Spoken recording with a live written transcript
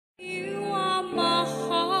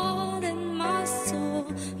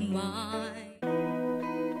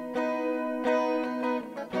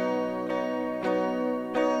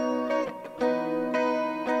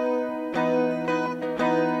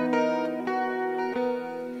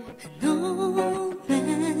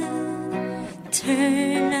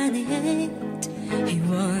turned 98. He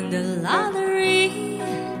won the lottery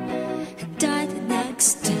and died the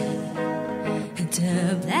next day. And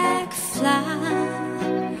the black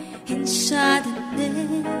fly in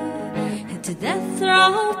suddenly into death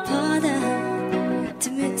row pardon. To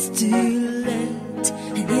me it's too late.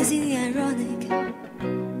 And isn't it ironic?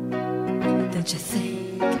 Don't you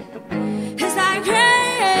think? It's like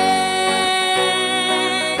rain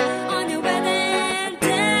on your wedding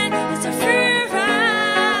day. It's a free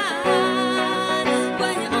ride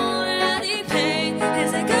when you already paid.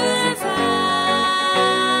 It's a good advice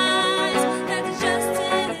that you just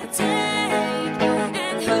didn't take.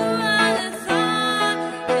 And who would have thought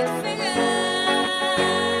you'd figure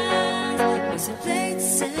was a play it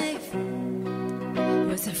safe,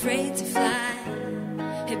 was afraid to fly.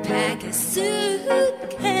 He packed his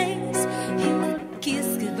suitcase, he would kiss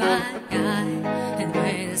goodbye, and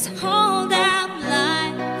wait his whole damn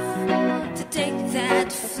life to take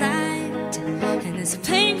that flight. And as the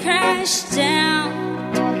plane crashed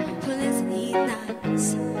down, well, isn't he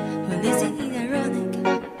nice? Well, isn't he ironic?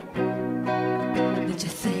 Don't you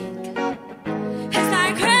think? It's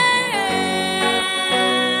like rain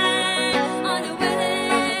on your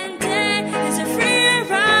wedding day. It's a free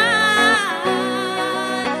ride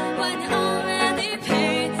when you already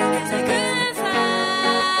paid. It's a good advice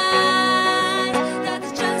that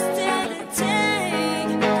you just didn't take.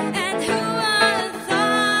 And who would have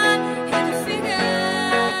thought you'd figure?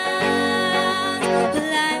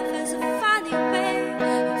 Life is a funny way of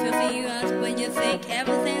helping you out when you think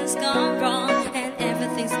everything's gone wrong and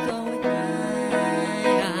everything's going right.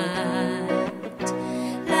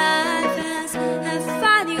 Life has a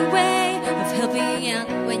funny way of helping you out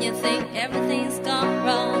when you think everything's gone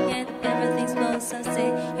wrong and everything's supposed to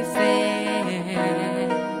see your face.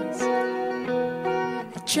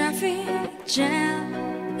 A traffic jam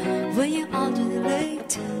when you're already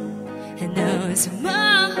late, and now it's a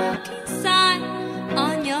marking sign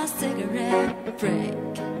on your cigarette break.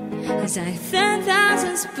 It's like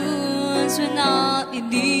 10,000 spoons when all you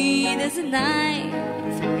need is a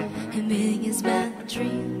knife. And meeting his bad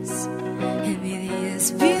dreams, and meeting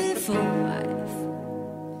his beautiful wife.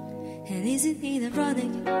 And isn't it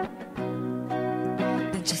ironic?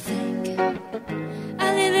 Don't you think? A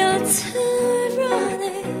little too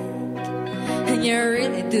ironic. And you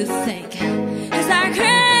really do think it's like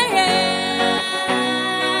rain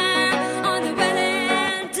on the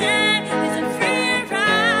wedding day. It's a free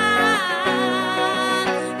ride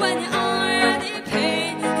when you already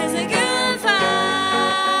paid. It's a good advice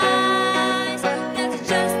that you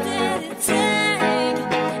just didn't take.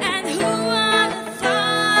 And who would have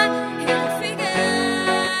thought you'd figure?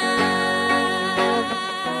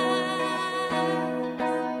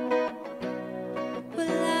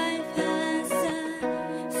 Well, life has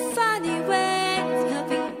a funny way of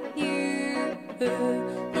helping you.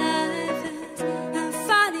 Life has a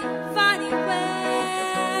funny, funny way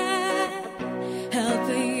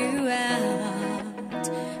helping you out,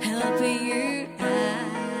 helping you out.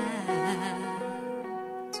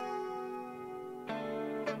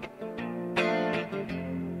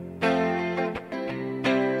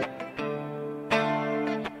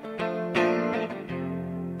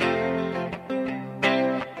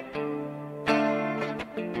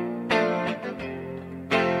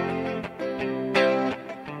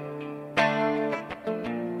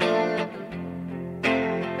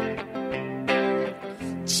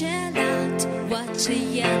 Chill out, what you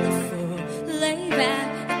yelling for? Lay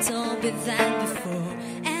back, it's all been that before.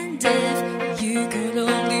 And if you could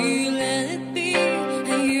only let it be,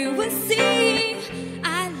 and you would see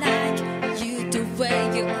I like you the way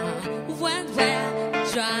you are when we're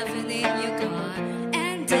driving in your car.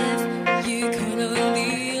 And if you could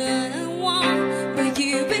only let it want, but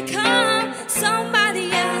you become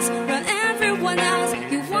somebody else, but everyone else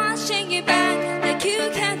you watching it back like you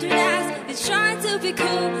can't do that. You're trying to be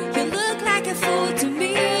cool, you look like a fool to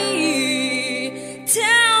me.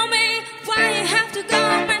 Tell me why you have to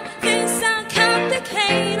go when things sound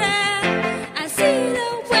complicated. I see the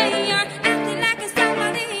way you're acting like it's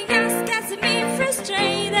somebody else, gets me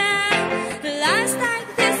frustrated. But life's like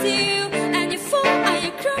this to you, and you fool, are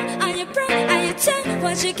you grown, are you broke, are you check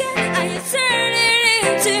what you get, are you turn it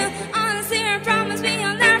into? Honestly, I promise me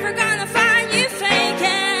I'm never gonna find you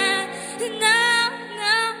faking. No,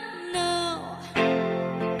 no, no.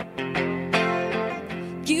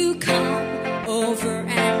 You come over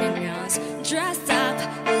and announce, dressed up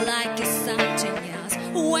like it's something else.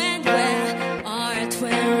 When we're are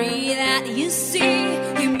 20, that you see,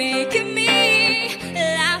 you're making me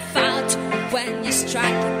laugh out when you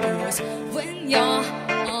strike the pose, when you're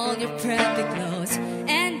all your perfect clothes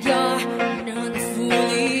and you're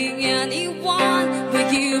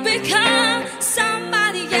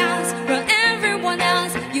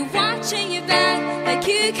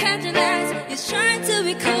to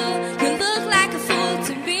be cool, you look like a fool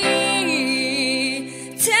to me.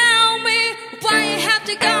 Tell me why you have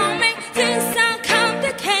to go make things so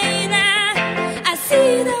complicated. I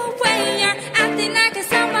see the way you're acting like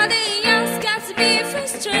somebody else got to be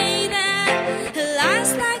frustrated.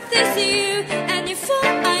 Lies like this to you, and you fall,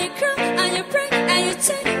 and you cry, and you break, and you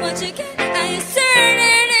take what you get, and you turn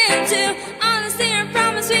it into honesty and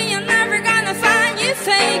promise me you're never gonna find you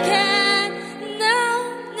faking. No,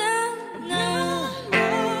 no, no,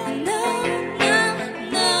 no, no,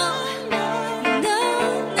 no, no,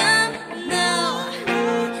 no,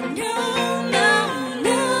 no, no,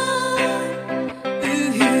 no.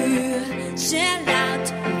 Ooh, chill out,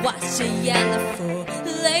 what's you yelling for?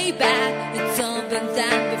 Lay back, it's all been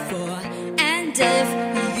done before. And if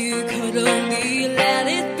you could only let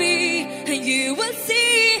it be, you would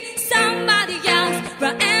see somebody else,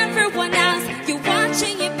 but everyone else. You're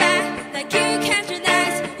watching your back like you can't relax.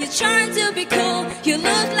 You're trying to be cool, you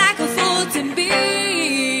look like a fool to me.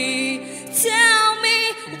 Tell me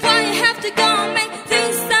why you have to go make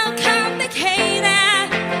things so complicated.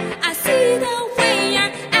 I see the way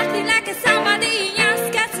you're acting like somebody else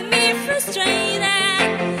gets me frustrated.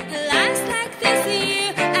 Lies like this to you,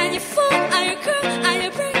 and you fall, and you cry, and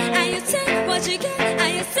you break, and you take what you get,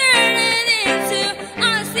 and you turn it into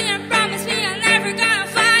honesty and promise me I'm never gonna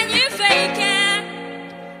find you faking.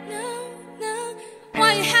 No, no, why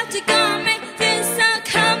you have to go make things so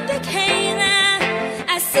complicated?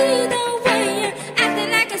 I see the way you're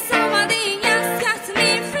acting like somebody else got me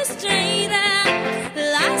frustrated.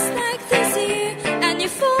 Lies like this to you, and you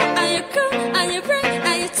fall, and you cry, and you break,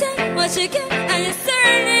 and you take what you get, and you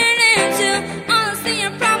turn it into honesty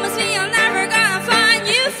and promise me I'm never gonna find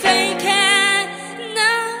you faking.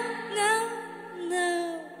 No, no, no.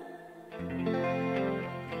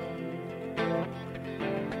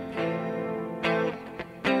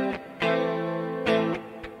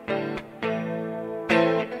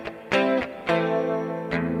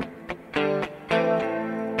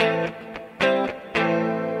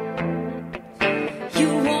 You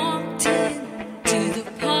walked into the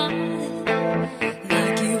party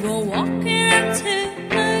like you were walking into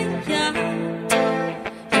a yacht.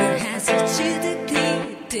 Your hands agitated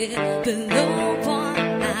below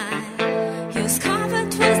one eye. Your scarf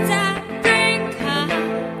twisted wrinkled.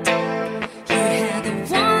 You had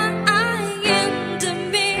one eye in the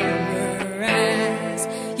mirror as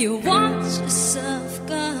you watched yourself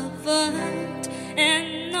covered,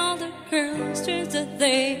 and all the girls dreamed that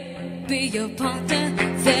they be your partner,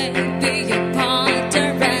 they be your partner,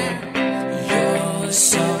 and you're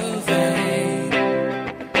so vain.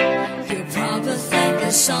 You probably think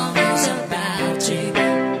the song is about you.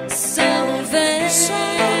 So vain, so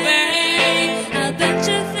vain. I bet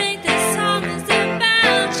you think the song is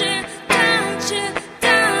about you, don't you,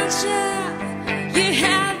 don't you? You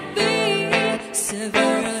have been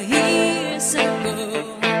several years ago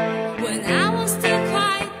when I was still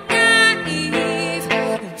quite naive.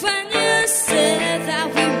 When you said that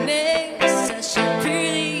we made such a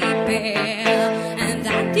pretty pair, and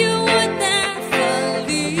that you would never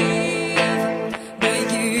leave. But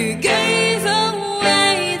you gave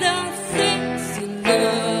away the things you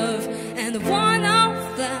love, and one of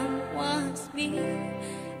them was me.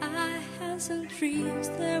 I had some dreams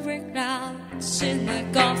that were clouds in my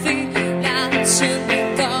coffee, clouds in my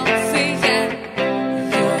coffee, yeah.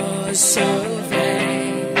 You're so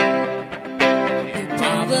vain. You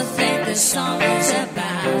probably think the song is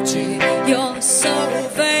about you. You're so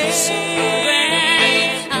vain, so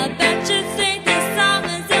vain. I bet you think the song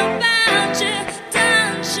is about you,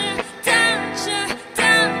 don't you, don't you,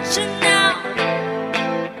 don't you know?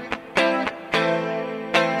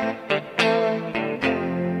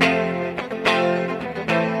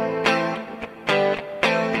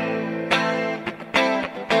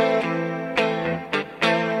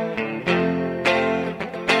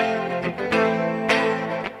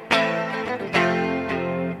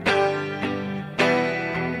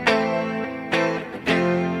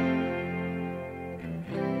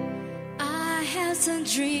 Some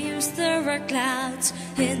dreams, there were clouds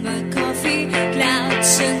in my coffee,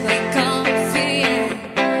 clouds in my coffee.